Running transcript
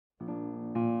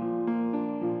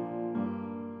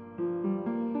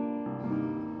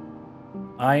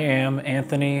I am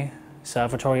Anthony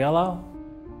Salvatoriello,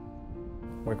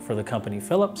 work for the company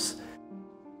Philips.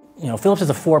 Philips is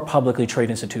a for-publicly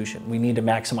traded institution. We need to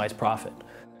maximize profit.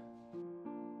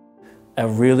 A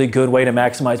really good way to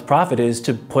maximize profit is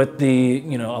to put a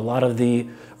lot of the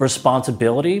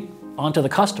responsibility onto the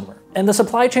customer. And the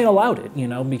supply chain allowed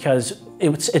it, because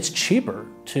it's cheaper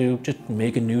to just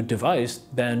make a new device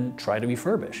than try to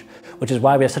refurbish, which is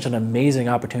why we have such an amazing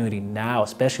opportunity now,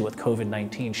 especially with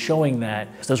COVID-19, showing that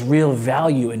there's real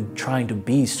value in trying to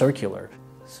be circular.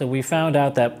 So we found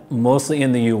out that mostly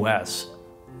in the US,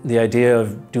 the idea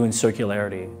of doing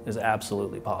circularity is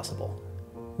absolutely possible.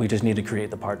 We just need to create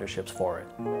the partnerships for it.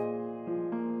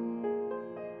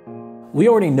 We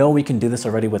already know we can do this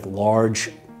already with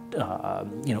large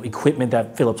equipment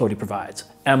that Philips already provides.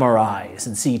 MRIs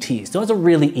and CTs, those are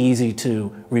really easy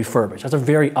to refurbish. That's a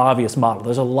very obvious model.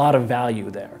 There's a lot of value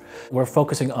there. We're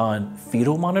focusing on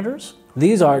fetal monitors.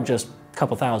 These are just a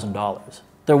couple $1,000s.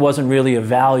 There wasn't really a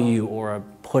value or a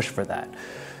push for that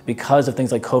because of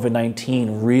things like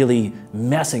COVID-19 really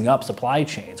messing up supply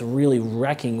chains, really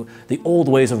wrecking the old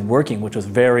ways of working, which was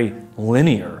very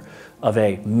linear, of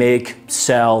a make,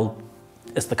 sell,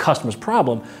 it's the customer's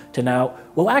problem, to now,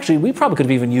 well, actually, we probably could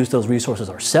have even used those resources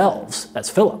ourselves as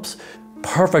Philips.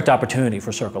 Perfect opportunity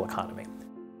for circular economy.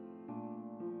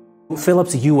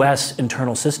 Philips US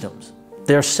internal systems,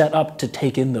 they're set up to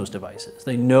take in those devices.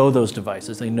 They know those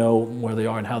devices. They know where they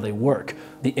are and how they work.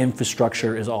 The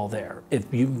infrastructure is all there. The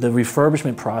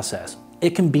refurbishment process,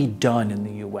 it can be done in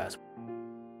the US.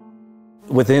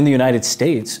 Within the United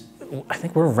States, I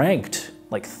think we're ranked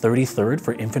like 33rd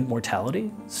for infant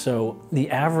mortality. So the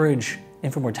average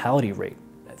infant mortality rate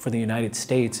for the United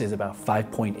States is about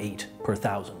 5.8 per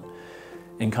thousand.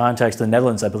 In context, the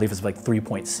Netherlands, I believe, is like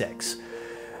 3.6.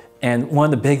 And one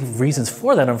of the big reasons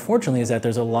for that, unfortunately, is that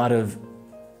there's a lot of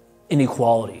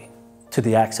inequality to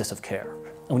the access of care.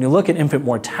 And when you look at infant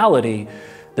mortality,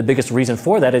 the biggest reason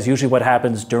for that is usually what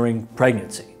happens during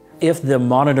pregnancy. If the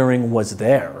monitoring was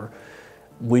there,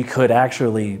 we could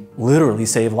actually literally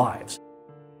save lives.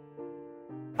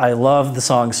 I love the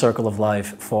song Circle of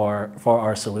Life for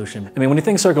our solution. I mean, when you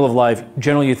think Circle of Life,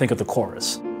 generally you think of the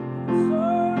chorus.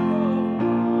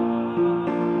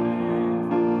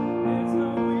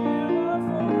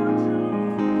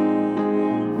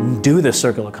 Do the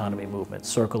circular economy movement,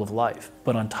 Circle of Life.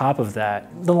 But on top of that,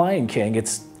 the Lion King,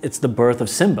 it's the birth of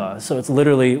Simba. So it's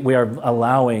literally, we are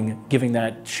giving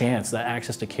that chance, that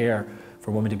access to care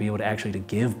for women to be able to actually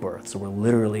give birth. So we're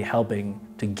literally helping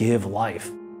to give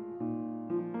life.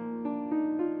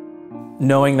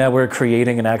 Knowing that we're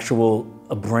creating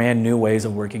a brand new ways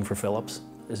of working for Philips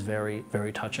is very,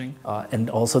 very touching. And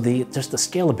also just the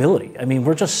scalability. I mean,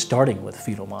 we're just starting with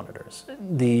fetal monitors.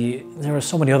 There are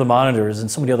so many other monitors and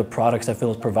so many other products that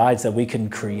Philips provides that we can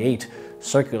create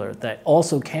circular that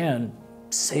also can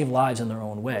save lives in their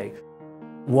own way.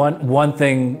 One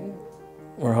thing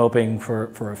we're hoping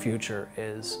for a future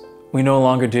is we no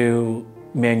longer do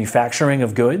manufacturing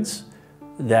of goods,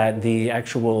 that the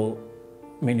actual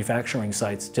manufacturing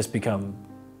sites just become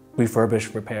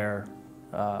refurbish, repair,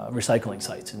 recycling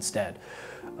sites instead,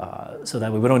 so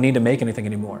that we don't need to make anything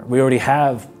anymore. We already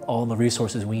have all the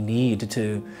resources we need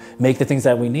to make the things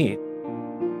that we need.